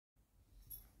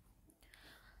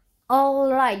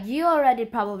Alright, you already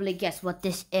probably guessed what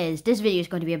this is. This video is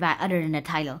going to be about other than the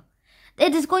title.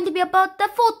 It is going to be about the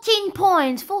 14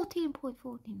 points. 14 points.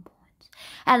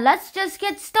 And let's just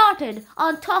get started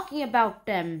on talking about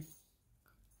them.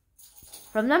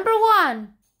 From number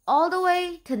 1 all the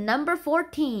way to number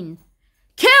 14.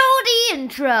 Cue the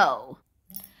intro.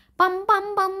 Bum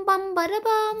bum bum bum ba da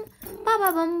bum. Ba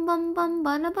ba bum bum bum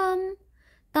ba da bum.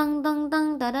 Dang dang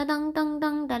dang da da dang dang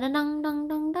dang da da dang dang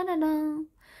dang da da dang.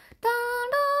 Da,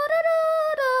 da, da,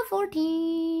 da, da,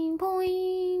 14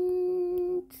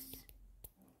 points.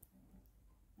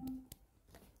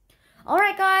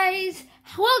 Alright guys,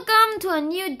 welcome to a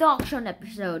new Dog Show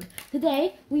episode.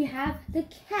 Today we have the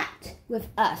cat with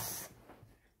us.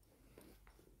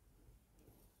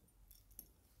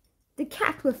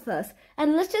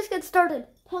 And let's just get started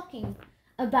talking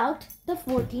about the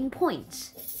 14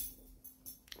 points.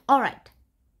 Alright.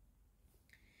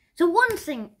 So one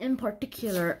thing in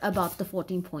particular about the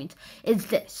 14 points is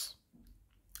this.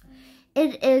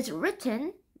 It is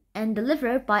written and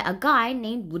delivered by a guy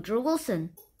named Woodrow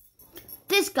Wilson.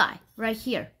 This guy right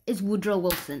here is Woodrow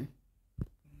Wilson.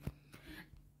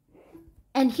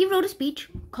 And he wrote a speech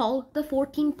called the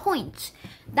 14 Points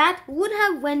that would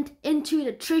have went into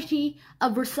the Treaty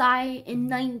of Versailles in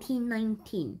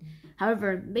 1919.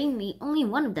 However, mainly only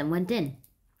one of them went in.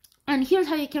 And here's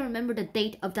how you can remember the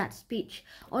date of that speech.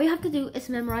 All you have to do is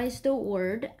memorize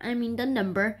the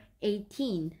number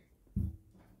 18.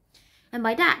 And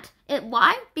by that,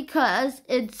 why? Because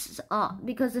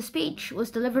the speech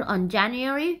was delivered on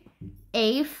January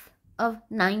 8th of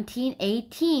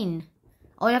 1918.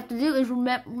 All you have to do is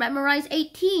memorize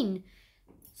 18.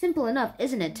 Simple enough,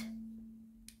 isn't it?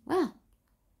 Well,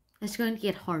 it's going to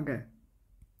get harder.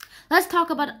 Let's talk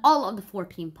about all of the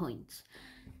 14 points.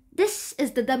 This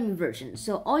is the dummy version,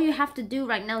 so all you have to do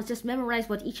right now is just memorize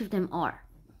what each of them are.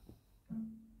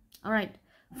 Alright,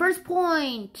 first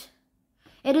point.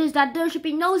 It is that there should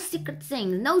be no secret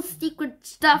things, no secret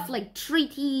stuff like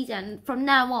treaties and from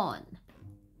now on.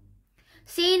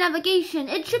 Sea navigation,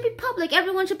 it should be public.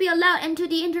 Everyone should be allowed into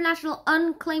the international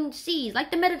unclaimed seas,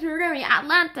 like the Mediterranean,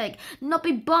 Atlantic, not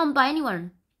be bombed by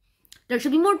anyone. There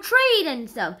should be more trade and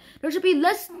stuff. There should be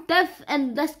less death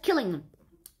and less killing.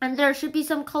 And there should be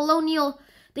some colonial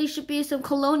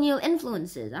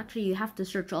influences. Actually, you have to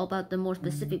search all about the more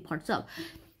specific parts of.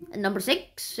 And number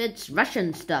 6, it's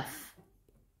Russian stuff.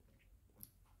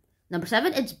 Number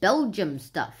 7, it's Belgium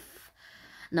stuff.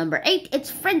 Number 8,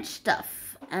 it's French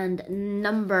stuff. And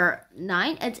number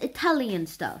 9, it's Italian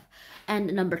stuff.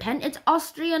 And number 10, it's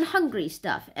Austrian-Hungary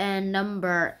stuff. And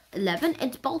number 11,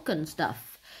 it's Balkan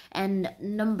stuff. And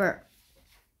number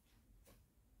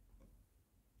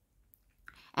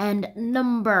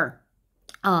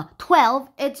 12,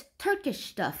 it's Turkish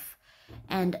stuff.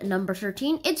 And number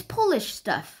 13, it's Polish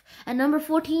stuff. And number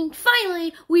 14,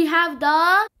 finally, we have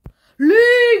the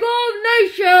League of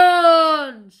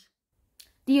Nations!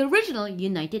 The original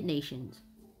United Nations.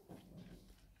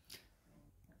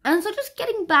 And so just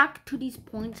getting back to these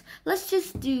points, let's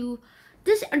just do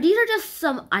this. These are just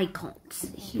some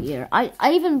icons here. I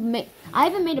even made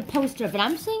a poster of it.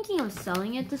 I'm thinking of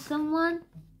selling it to someone.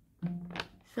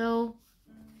 So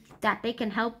that they can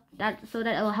so that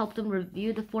it will help them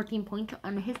review the 14 points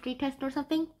on a history test or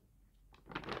something.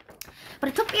 But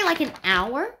it took me like an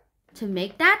hour to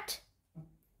make that.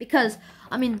 Because,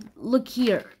 look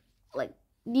here. Like,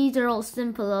 these are all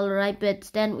simple, alright, but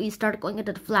then we started going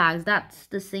into the flags. That's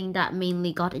the thing that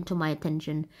mainly got into my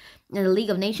attention. In the League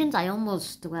of Nations, I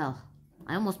almost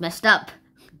messed up.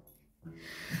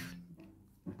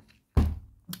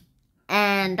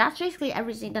 And that's basically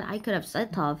everything that I could have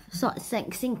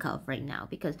think of right now.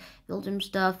 Because Belgium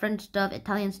stuff, French stuff,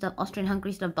 Italian stuff,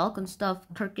 Austrian-Hungary stuff, Balkan stuff,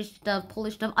 Turkish stuff,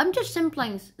 Polish stuff. I'm just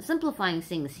simplifying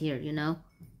things here, you know.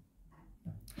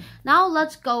 Now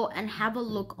let's go and have a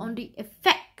look on the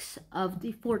effects of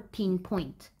the 14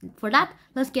 points. For that,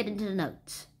 let's get into the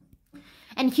notes.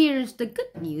 And here's the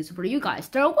good news for you guys.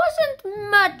 There wasn't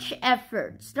much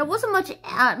efforts. There wasn't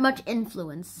much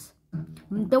influence.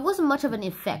 There wasn't much of an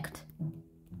effect,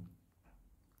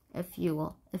 if you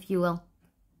will.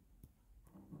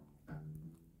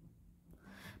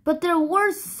 But there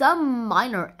were some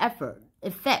minor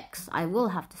effects, I will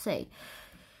have to say.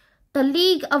 The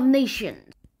League of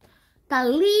Nations. The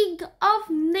League of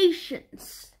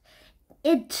Nations.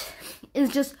 It is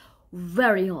just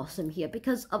very awesome here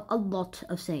because of a lot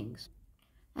of things.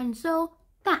 And so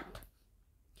that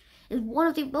is one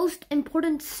of the most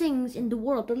important things in the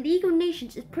world. The League of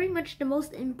Nations is pretty much the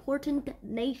most important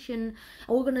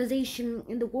organization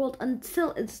in the world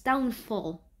until its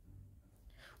downfall,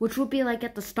 which would be like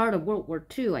at the start of World War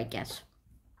II, I guess.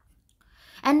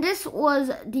 And this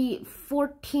was the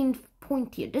 14th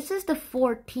point here. This is the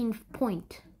 14th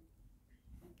point.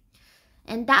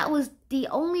 And that was the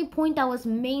only point that was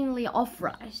mainly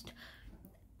authorized.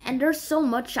 And there's so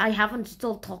much I haven't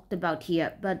still talked about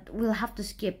here, but we'll have to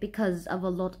skip because of a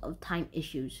lot of time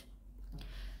issues.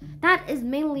 That is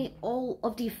mainly all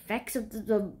of the effects of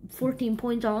the 14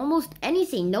 points on almost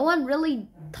anything. No one really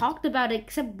talked about it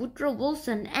except Woodrow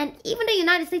Wilson, and even the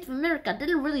United States of America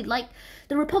didn't really like,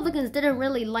 the Republicans didn't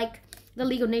really like the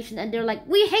League of Nations, and they're like,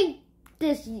 we hate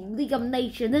this League of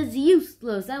Nations, it's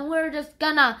useless, and we're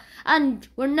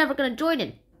never gonna join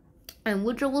it. And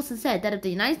Woodrow Wilson said that if the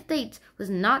United States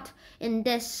was not in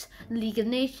this League of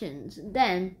Nations,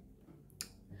 then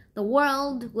the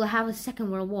world will have a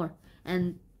second world war,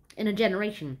 and in a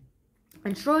generation.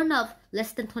 And sure enough,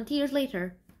 less than 20 years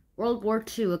later, World War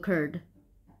II occurred.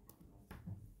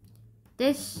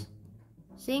 This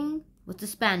thing was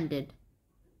disbanded.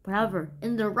 However,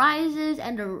 in the rises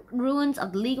and the ruins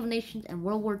of the League of Nations and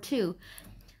World War II,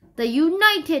 the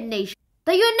United Nations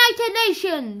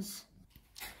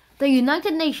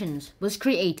was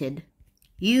created.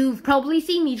 You've probably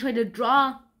seen me try to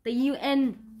draw the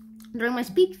UN during my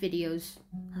speech videos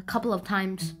a couple of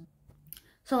times.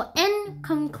 So in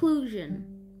conclusion,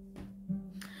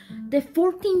 the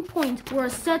 14 points were a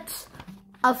set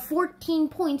of 14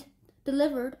 points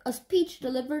delivered, a speech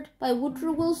delivered by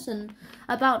Woodrow Wilson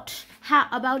about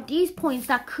these points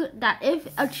that if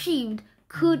achieved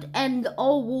could end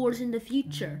all wars in the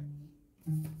future.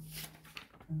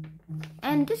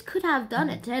 And this could have done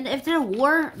it. And if there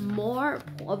were more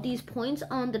of these points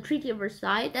on the Treaty of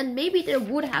Versailles, then maybe there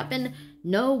would have been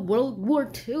no World War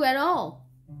II at all.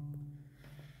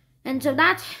 And so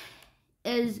that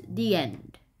is the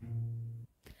end.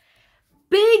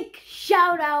 Big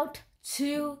shout out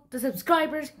to the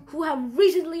subscribers who have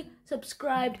recently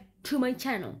subscribed to my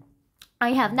channel.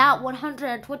 I have now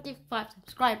 125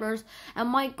 subscribers, and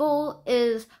my goal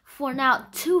is for now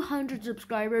 200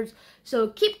 subscribers. So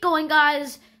keep going,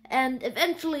 guys, and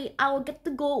eventually I will get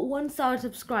the goal 1,000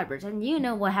 subscribers, and you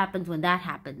know what happens when that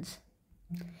happens.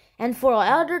 And for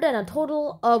other than a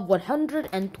total of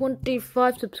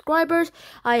 125 subscribers,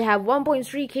 I have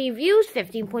 1.3k views,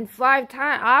 15.5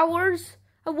 hours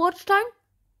of watch time.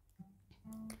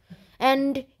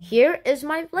 And here is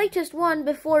my latest one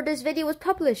before this video was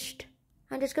published.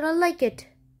 I'm just gonna like it.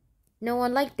 No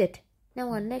one liked it. No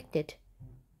one liked it.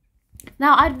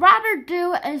 Now, I'd rather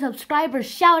do a subscriber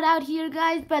shout out here,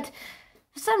 guys, but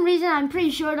for some reason, I'm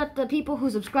pretty sure that the people who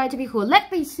subscribe to me, who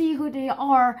let me see who they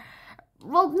are,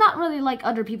 well, not really like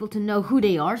other people to know who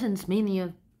they are, since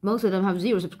most of them have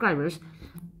 0 subscribers.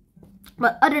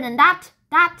 But other than that,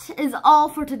 that is all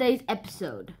for today's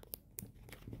episode.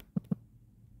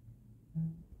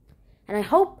 And I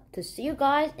hope to see you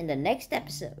guys in the next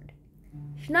episode.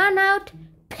 Schnan out.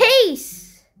 Peace!